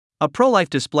A pro-life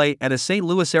display at a St.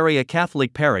 Louis area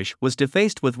Catholic parish was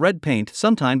defaced with red paint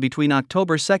sometime between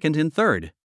October 2nd and 3rd.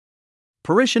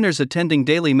 Parishioners attending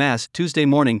daily Mass Tuesday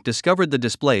morning discovered the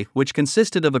display, which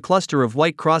consisted of a cluster of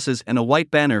white crosses and a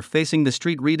white banner facing the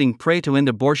street reading "Pray to End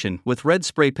Abortion" with red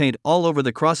spray paint all over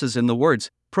the crosses and the words,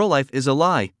 "Pro-life is a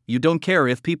lie, you don't care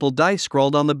if people die"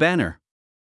 scrawled on the banner.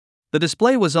 The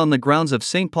display was on the grounds of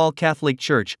St. Paul Catholic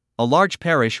Church, a large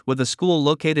parish with a school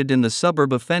located in the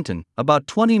suburb of Fenton, about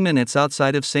 20 minutes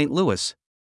outside of St. Louis.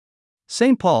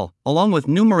 St. Paul, along with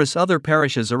numerous other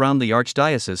parishes around the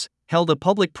Archdiocese, held a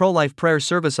public pro-life prayer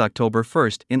service October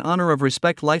 1st in honor of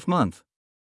Respect Life Month.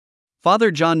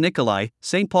 Father John Nicolai,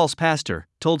 St. Paul's pastor,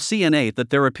 told CNA that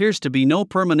there appears to be no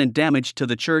permanent damage to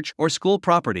the church or school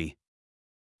property.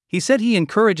 He said he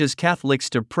encourages Catholics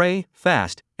to pray,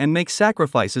 fast, and make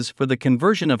sacrifices for the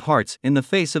conversion of hearts in the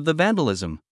face of the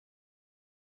vandalism.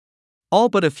 All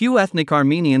but a few ethnic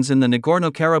Armenians in the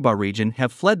Nagorno-Karabakh region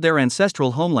have fled their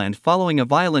ancestral homeland following a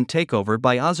violent takeover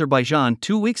by Azerbaijan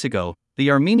 2 weeks ago, the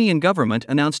Armenian government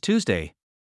announced Tuesday.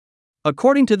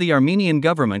 According to the Armenian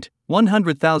government,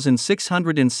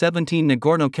 100,617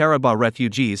 Nagorno-Karabakh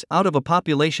refugees out of a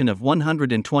population of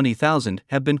 120,000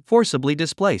 have been forcibly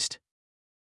displaced.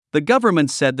 The government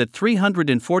said that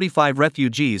 345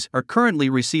 refugees are currently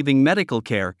receiving medical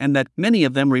care and that many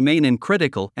of them remain in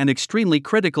critical and extremely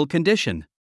critical condition.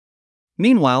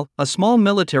 Meanwhile, a small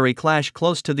military clash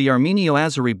close to the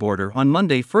Armenio-Azeri border on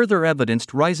Monday further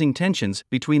evidenced rising tensions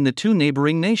between the two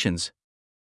neighboring nations.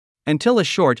 Until a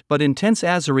short but intense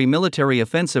Azeri military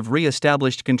offensive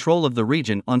re-established control of the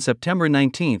region on September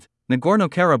 19,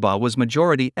 Nagorno-Karabakh was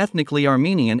majority ethnically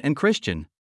Armenian and Christian.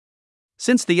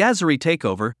 Since the Azeri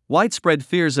takeover, widespread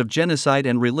fears of genocide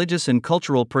and religious and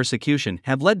cultural persecution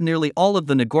have led nearly all of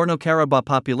the Nagorno-Karabakh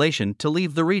population to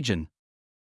leave the region.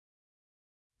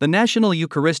 The National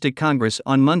Eucharistic Congress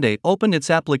on Monday opened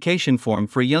its application form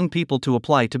for young people to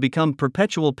apply to become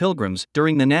perpetual pilgrims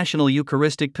during the National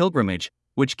Eucharistic Pilgrimage,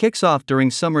 which kicks off during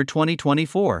summer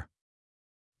 2024.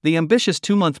 The ambitious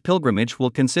 2-month pilgrimage will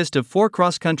consist of 4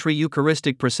 cross-country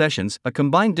Eucharistic processions, a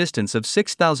combined distance of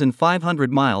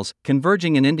 6,500 miles,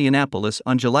 converging in Indianapolis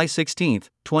on July 16,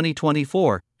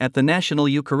 2024, at the National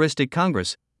Eucharistic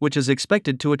Congress, which is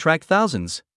expected to attract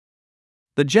thousands.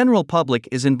 The general public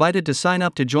is invited to sign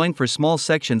up to join for small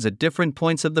sections at different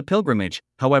points of the pilgrimage.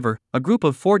 However, a group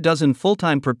of 4 dozen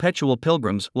full-time perpetual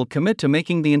pilgrims will commit to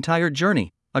making the entire journey,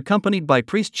 accompanied by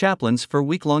priest chaplains for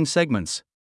week-long segments.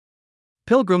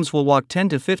 Pilgrims will walk 10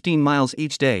 to 15 miles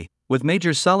each day, with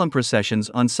major solemn processions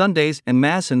on Sundays and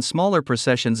Mass and smaller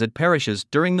processions at parishes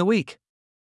during the week.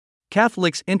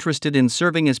 Catholics interested in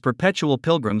serving as perpetual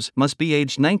pilgrims must be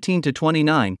aged 19 to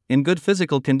 29, in good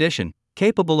physical condition,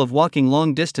 capable of walking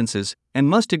long distances, and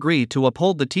must agree to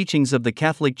uphold the teachings of the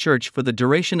Catholic Church for the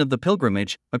duration of the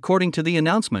pilgrimage, according to the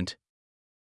announcement.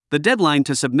 The deadline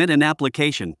to submit an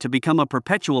application to become a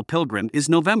perpetual pilgrim is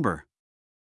November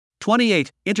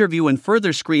 28. Interview and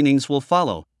further screenings will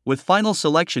follow, with final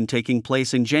selection taking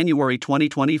place in January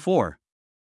 2024.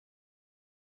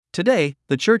 Today,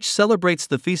 the Church celebrates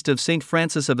the feast of St.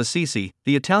 Francis of Assisi,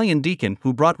 the Italian deacon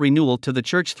who brought renewal to the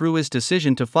Church through his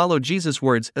decision to follow Jesus'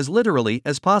 words as literally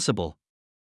as possible.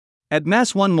 At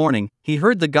Mass one morning, he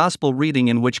heard the Gospel reading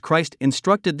in which Christ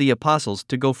instructed the apostles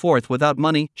to go forth without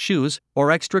money, shoes, or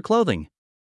extra clothing.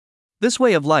 This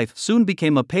way of life soon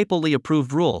became a papally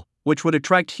approved rule, which would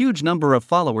attract huge number of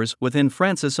followers within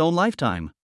Francis' own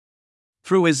lifetime.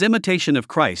 Through his imitation of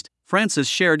Christ, Francis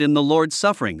shared in the Lord's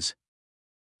sufferings.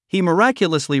 He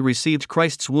miraculously received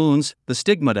Christ's wounds, the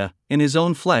stigmata, in his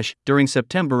own flesh during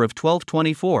September of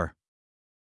 1224.